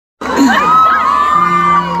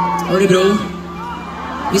Örebro,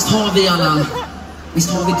 visst har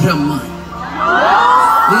vi drömmar?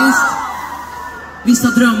 Visst? Vissa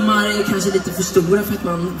drömmar är kanske lite för stora för att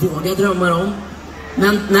man vågar drömma dem.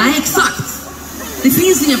 Men nej, exakt! Det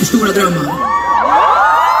finns inga för stora drömmar.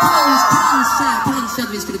 Kanske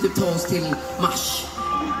att vi skulle typ ta oss till Mars.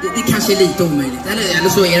 Det kanske är lite omöjligt. Eller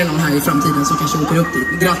så är det någon här i framtiden som kanske åker upp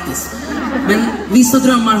dit. Grattis. Men vissa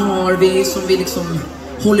drömmar har vi som vi liksom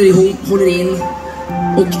håller in.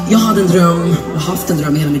 Och jag hade en dröm, och haft en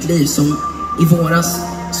dröm hela mitt liv som i våras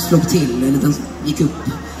slog till. Eller den gick upp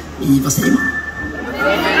i, vad säger man?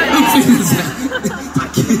 Uppfyllelse.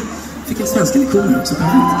 Tack. Fick jag svenska lektioner också.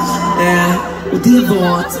 Och det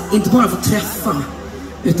var att inte bara få träffa,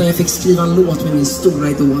 utan jag fick skriva en låt med min stora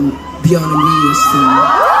idol Björn Ingrosso.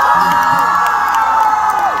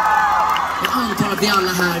 Jag antar att vi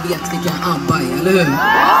alla här vet vilka ABBA är, eller hur?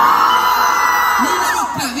 Ni där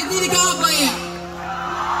uppe, vet ni vilka ABBA är?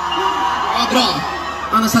 Ja, bra.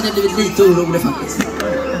 Annars hade jag blivit lite orolig faktiskt.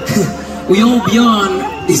 Och jag och Björn,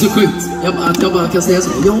 det är så sjukt att jag bara kan säga så.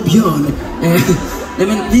 Jag och Björn, nej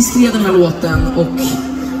men vi skrev den här låten och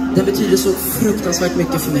den betyder så fruktansvärt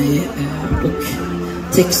mycket för mig. Och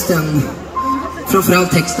texten,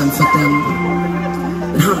 framförallt texten, för att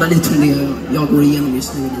den handlar lite om det jag går igenom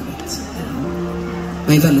just nu i livet.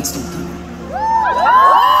 Jag är väldigt stolt här.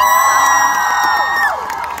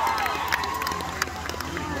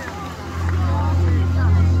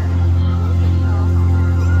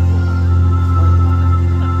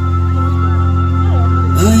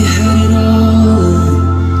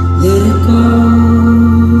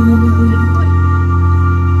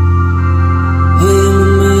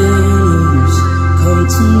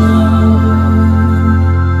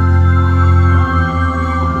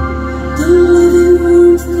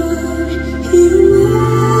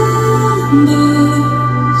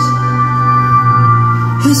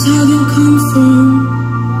 His having come from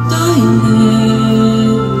dying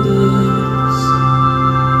embers,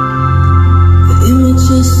 the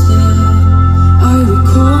images that I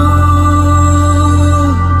recall,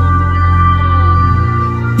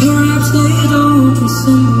 perhaps they don't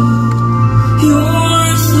resemble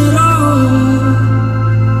yours at all.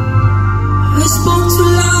 I spoke too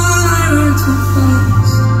loud and too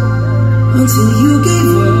fast until you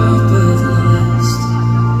gave up at last,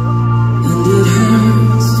 and it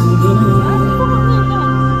hurts to know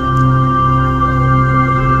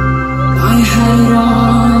I had it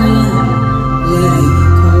all and let it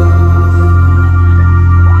go.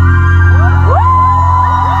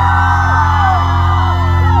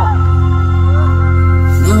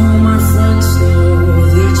 Now my friends know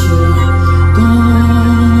that you're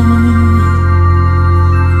gone.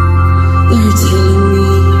 They're telling me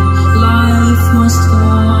life must go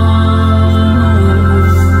on.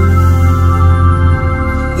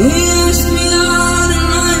 They ask me out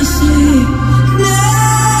and I say never.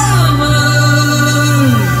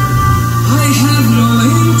 I have no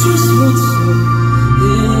interest whatsoever,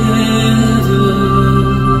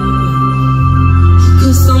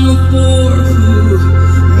 'cause I'm a boy who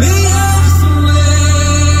may have somewhere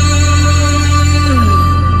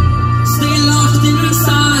stay locked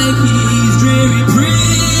inside these dreary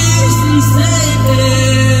prison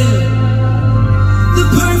cells. The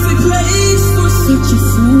perfect place for such a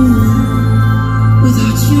fool.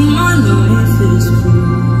 Without you my life is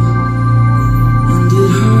full, and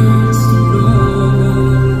it hurts to know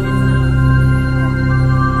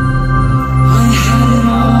I had it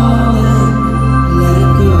all and let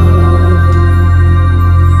it go.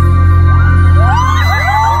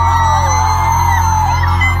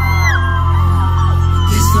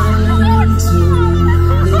 Guess I learned to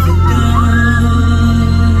live again,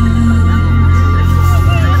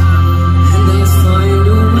 and I'll find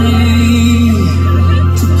a way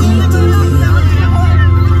to cultivate,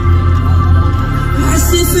 as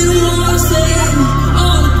if it wasn't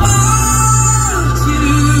all about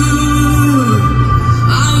you.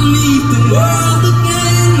 I'll meet the world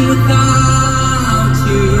again without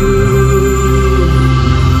you.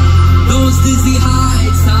 Those dizzy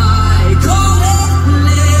heights I call it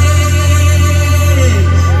bliss,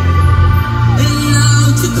 and now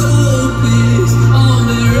to cope is all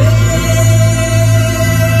there is.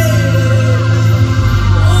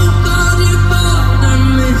 Oh God, you thought I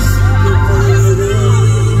missed your breathing.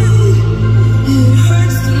 It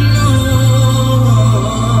hurts to know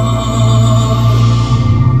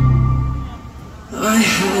I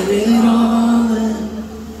had it all and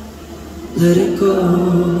let it go.